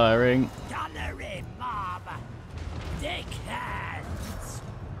keep firing. Gunnery mob! Dickheads!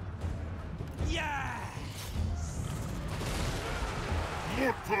 Yes!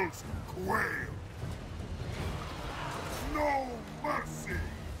 Mortals quail! No mercy!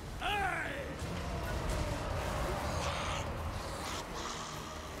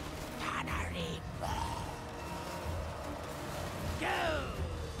 Gunnery mob! Go!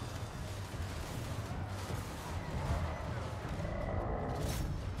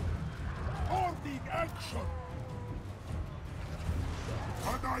 Holding action!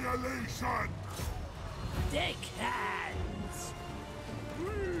 Annihilation! Dickheads!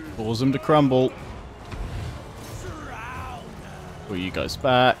 Cause them to crumble. Surround! Pull you guys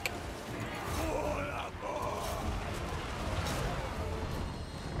back.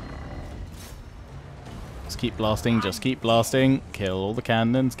 Just keep blasting, just keep blasting. Kill all the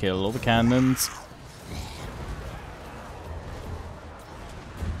cannons, kill all the cannons.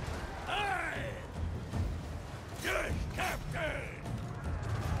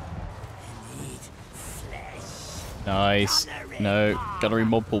 Nice. No, gunnery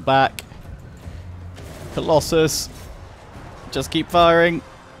mob pull back. Colossus. Just keep firing.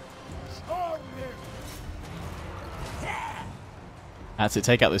 That's it,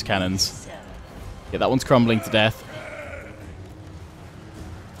 take out those cannons. Yeah, that one's crumbling to death.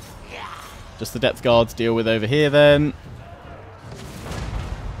 Just the depth guards deal with over here then.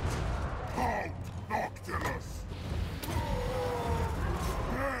 Noctilus!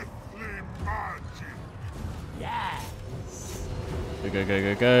 Deathly magic! Go, go, go,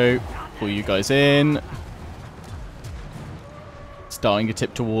 go, go. Pull you guys in. Starting to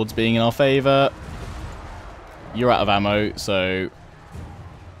tip towards being in our favour. You're out of ammo, so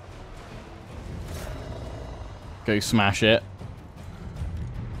go smash it.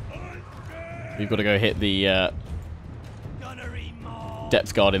 We've got to go hit the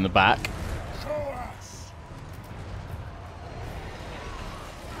depth guard in the back.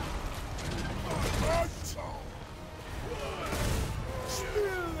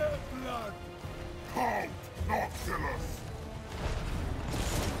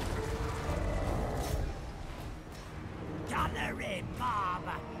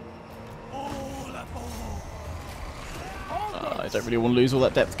 I don't really want to lose all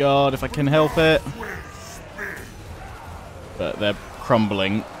that depth guard if I can help it. But they're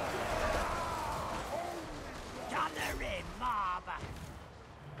crumbling.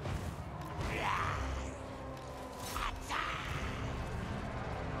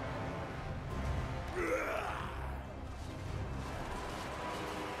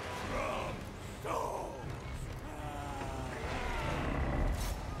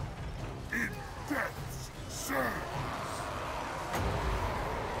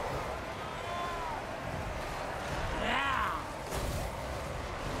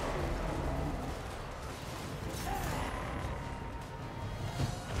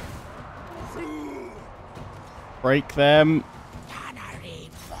 Break them.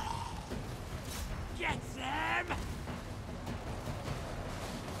 Get them!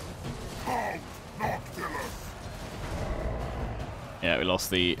 Yeah, we lost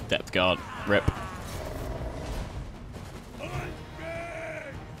the depth guard. Rip.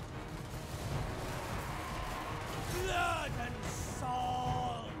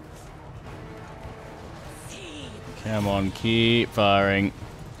 Come on, keep firing.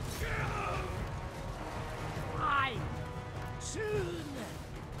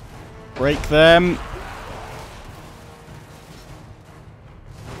 Break them.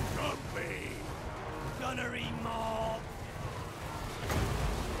 Gunnery mob.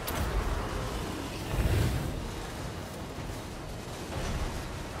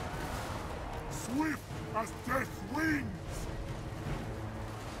 Swift as death wings!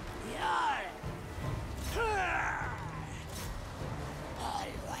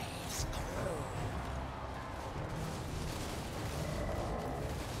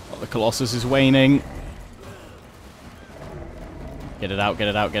 The Colossus is waning. Get it out, get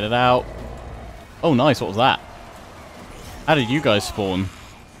it out, get it out. Oh, nice. What was that? How did you guys spawn?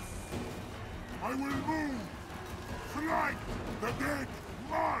 I will move! Flank the dead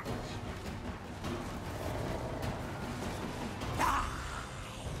march!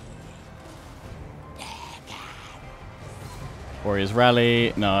 Warriors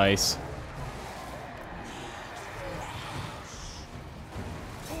rally. Nice.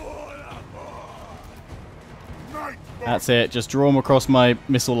 That's it. Just draw them across my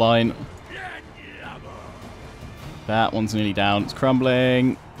missile line. That one's nearly down. It's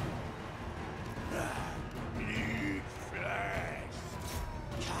crumbling.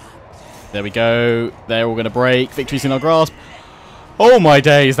 There we go. They're all going to break. Victory's in our grasp. Oh my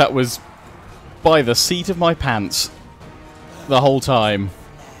days. That was by the seat of my pants the whole time.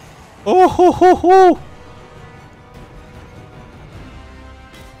 Oh ho ho ho.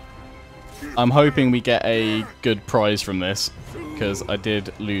 I'm hoping we get a good prize from this, because I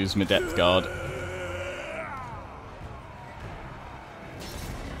did lose my depth guard.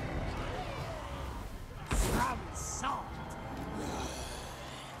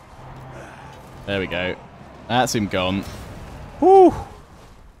 There we go. That's him gone. Woo!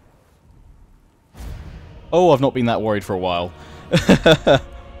 Oh, I've not been that worried for a while. That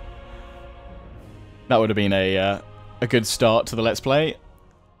would have been a good start to the Let's Play.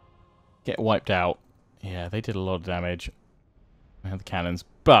 Get wiped out. Yeah, they did a lot of damage. We had the cannons,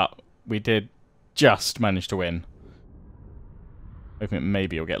 but we did just manage to win. Hoping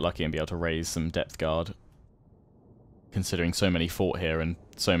maybe we'll get lucky and be able to raise some depth guard, considering so many fought here and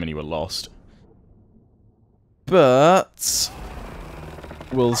so many were lost. But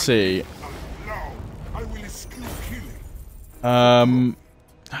we'll see.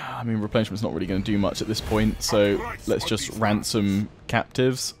 I mean, replenishment's not really going to do much at this point, so let's just ransom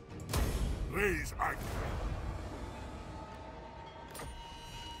captives.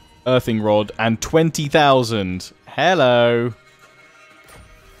 Earthing Rod and 20,000. Hello.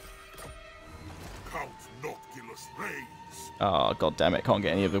 Oh, god damn it. Can't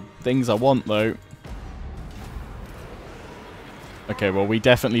get any of the things I want, though. Okay, well, we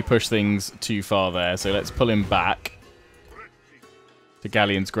definitely pushed things too far there, so let's pull him back to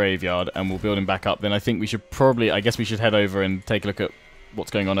Galleon's Graveyard, and we'll build him back up. Then I think we should probably... I guess we should head over and take a look at what's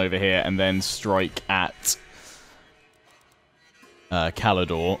going on over here, and then strike at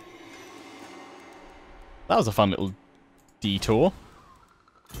Calador. That was a fun little detour.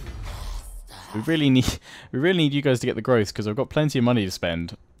 We really need you guys to get the growth, because I've got plenty of money to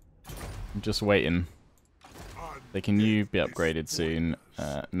spend. I'm just waiting. Can you be upgraded soon?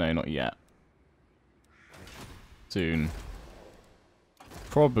 No, not yet. Soon.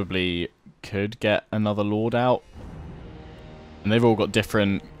 Probably could get another Lord out. And they've all got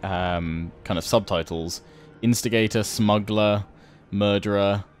different kind of subtitles. Instigator, Smuggler,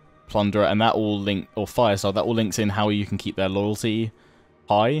 Murderer, Plunderer, and that all link, or Firestar, that all links in how you can keep their loyalty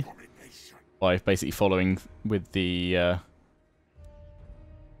high by basically following with the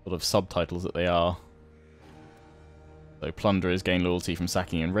sort of subtitles that they are. So Plunderers gain loyalty from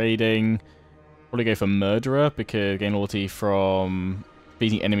sacking and raiding. Probably go for Murderer, because gain loyalty from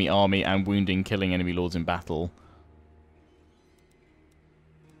beating enemy army and wounding, killing enemy lords in battle.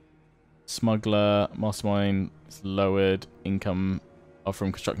 Smuggler, Mastermind, it's lowered. Income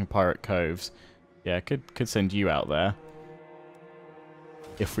from constructing pirate coves. Yeah, could send you out there.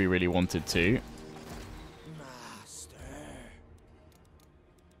 If we really wanted to.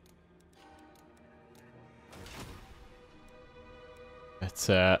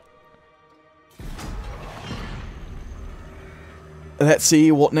 But, let's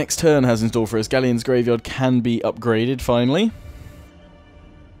see what next turn has in store for us. Galleon's Graveyard can be upgraded, finally.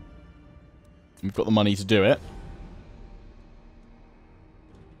 We've got the money to do it.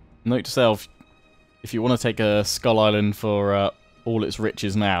 Note to self, if you want to take a Skull Island for all its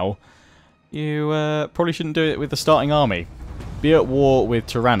riches now, you probably shouldn't do it with the starting army. Be at war with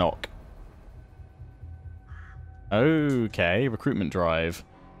Tyrannok. Okay, recruitment drive.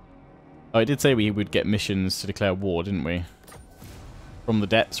 Oh, I did say we would get missions to declare war, didn't we? From the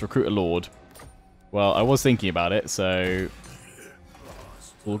depths, recruit a lord. Well, I was thinking about it, so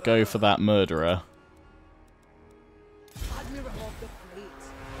we'll go for that Murderer.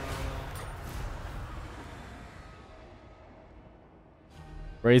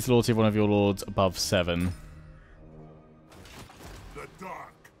 Raise the loyalty of one of your lords above 7. The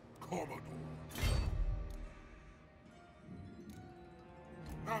Dark Commodore.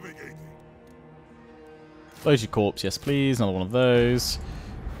 Navigating. Load your corpse, yes please. Another one of those.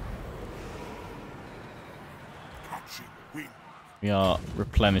 We are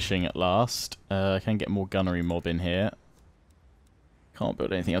replenishing at last. I can get more gunnery mob in here. Can't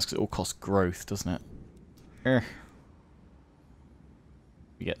build anything else because it all costs growth, doesn't it?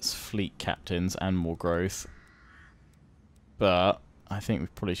 We get fleet captains and more growth. But I think we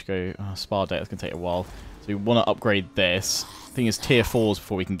probably should go... Spar deck, that's going to take a while. So we want to upgrade this. I think it's tier 4s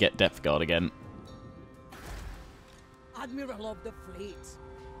before we can get Depth Guard again. Admiral of the fleet,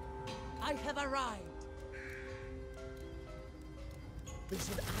 I have arrived. We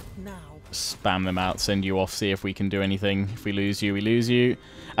should act now. Spam them out, send you off, see if we can do anything. If we lose you, we lose you.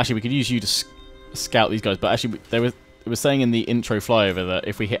 Actually, we could use you to scout these guys, but actually, it was saying in the intro flyover that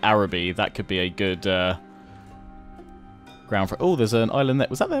if we hit Araby, that could be a good ground for... Oh, there's an island there.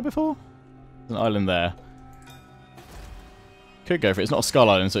 Was that there before? There's an island there. Could go for it. It's not a Skull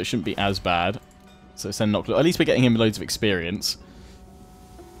Island, so it shouldn't be as bad. So send Noctilus. At least we're getting him loads of experience.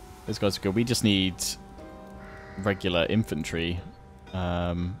 Those guys are good. We just need regular infantry.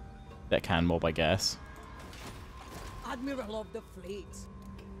 Deckhand mob, I guess. Admiral of the fleet.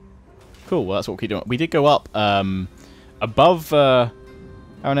 Cool, well, that's what we keep doing. We did go up above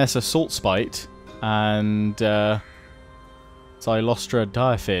Aranessa Salt Spite and Xylostra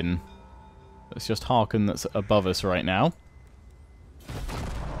Diaphin. It's just Harken that's above us right now.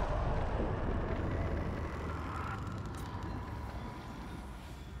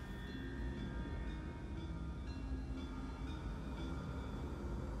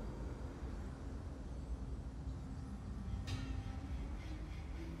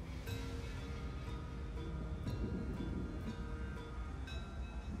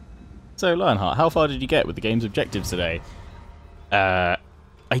 So, Lionheart, how far did you get with the game's objectives today? I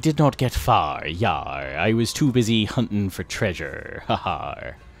did not get far, yar. I was too busy hunting for treasure,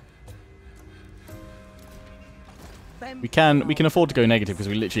 haha. I'm We can afford to go negative because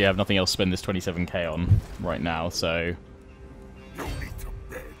we literally have nothing else to spend this 27k on right now, so No need to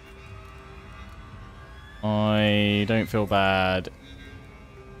beg. I don't feel bad.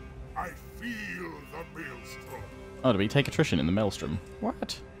 I feel the maelstrom. Oh, do we take attrition in the maelstrom?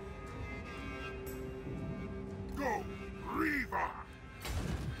 What? Go, Reaver!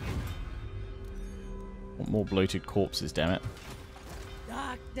 Want more bloated corpses, damn it.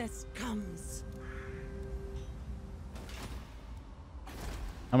 darkness comes.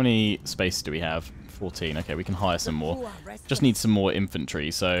 How many spaces do we have? 14. Okay, we can hire some more. Just need some more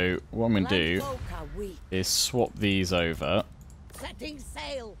infantry, so what I'm going to do is swap these over Setting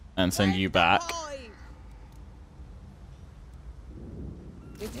sail. and send you back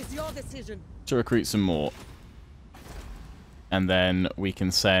It is your decision. to recruit some more. And then we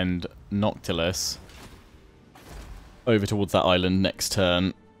can send Noctilus over towards that island next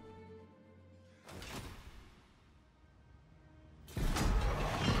turn.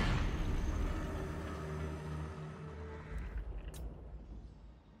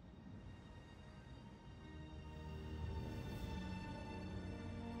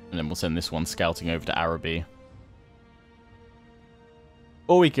 And then we'll send this one scouting over to Araby.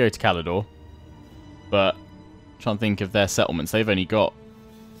 Or we could go to Calidor. But I'm trying to think of their settlements. They've only got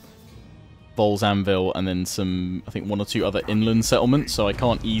Vol's Anvil and then some, I think, 1 or 2 other inland settlements, so I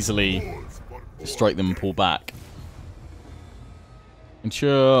can't easily strike them and pull back.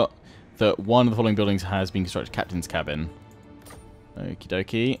 Ensure that one of the following buildings has been constructed: Captain's Cabin. Okie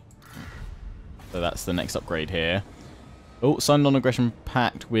dokie. So that's the next upgrade here. Oh, signed non-aggression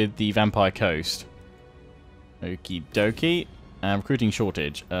pact with the Vampire Coast. Okie dokie. And recruiting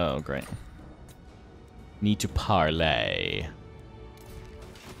shortage. Oh, great. Need to parlay.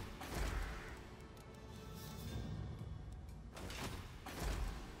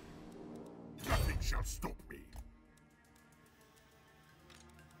 Nothing shall stop me.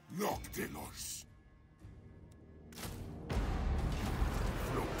 Noctilus.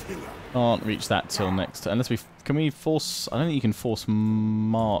 Flotilla. Can't reach that till next. Unless we can we force. I don't think you can force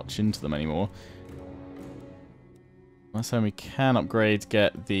march into them anymore. Last time we can upgrade,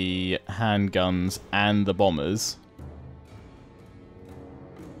 get the handguns and the bombers.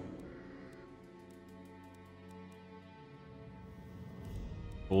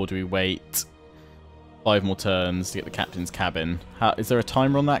 Or do we wait 5 more turns to get the captain's cabin? Is there a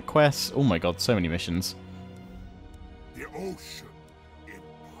timer on that quest? Oh my god, so many missions. The ocean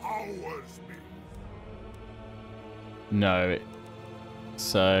empowers me. No.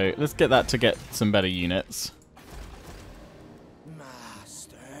 So, let's get that to get some better units.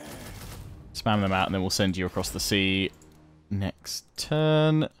 Master. Spam them out and then we'll send you across the sea next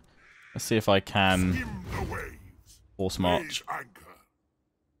turn. Let's see if I can Skim the waves. force march. Raise anchor.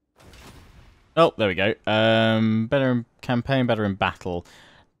 Oh, there we go. Better in campaign, better in battle.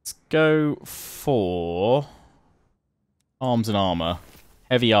 Let's go for arms and armor.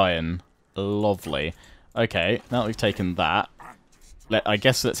 Heavy iron. Lovely. Okay, now that we've taken that, I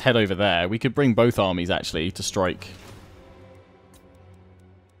guess let's head over there. We could bring both armies, actually, to strike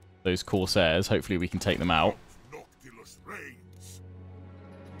those Corsairs. Hopefully we can take them out. Noctilus reigns.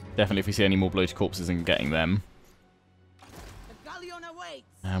 Definitely if we see any more bloated corpses and getting them. The galleon awaits.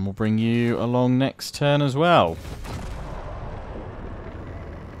 And we'll bring you along next turn as well.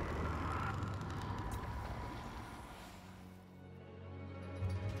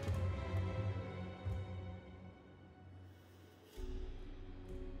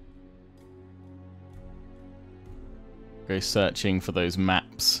 Go searching for those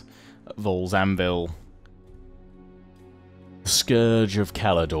maps at Vol's Anvil. Scourge of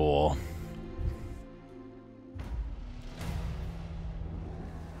Calidor.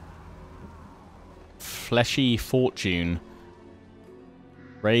 Fleshy Fortune.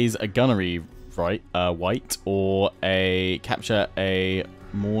 Raise a gunnery white or capture a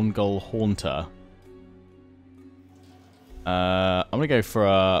Morngul Haunter. I'm gonna go for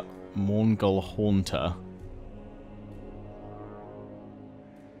a Morngul Haunter.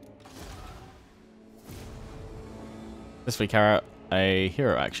 Successfully carry out a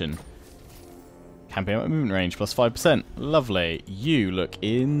hero action. Campaign at movement range plus 5%. Lovely. You look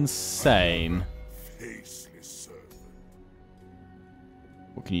insane. Faceless servant.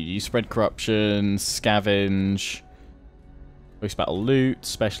 What can you do? Spread corruption, scavenge, post-battle loot,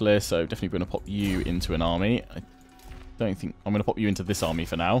 specialist. So definitely going to pop you into an army. I don't think I'm going to pop you into this army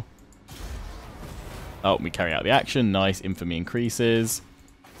for now. Oh, we carry out the action. Nice. Infamy increases.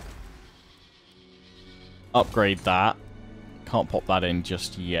 Upgrade that. Can't pop that in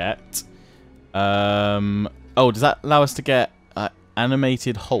just yet. Oh, does that allow us to get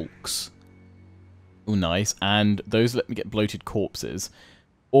animated hulks? Oh, nice. And those let me get bloated corpses.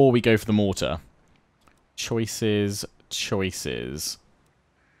 Or we go for the mortar. Choices, choices.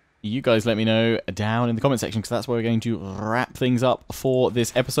 You guys let me know down in the comment section, because that's where we're going to wrap things up for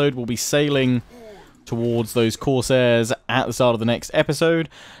this episode. We'll be sailing towards those Corsairs at the start of the next episode.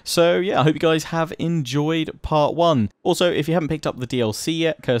 So yeah, I hope you guys have enjoyed part 1. Also, if you haven't picked up the DLC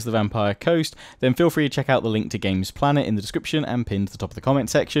yet, Curse of the Vampire Coast, then feel free to check out the link to Games Planet in the description and pinned to the top of the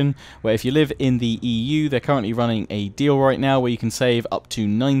comment section, where if you live in the EU, they're currently running a deal right now where you can save up to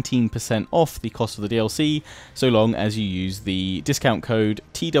 19% off the cost of the DLC, so long as you use the discount code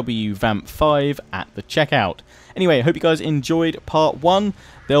TWVAMP5 at the checkout. Anyway, I hope you guys enjoyed part 1.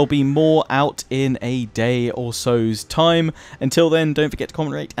 There'll be more out in a day or so's time. Until then, don't forget to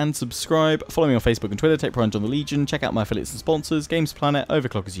comment, rate, and subscribe. Follow me on Facebook and Twitter, take pride on the Legion. Check out my affiliates and sponsors, Games Planet,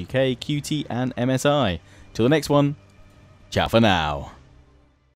 Overclockers UK, QT, and MSI. Till the next one, ciao for now.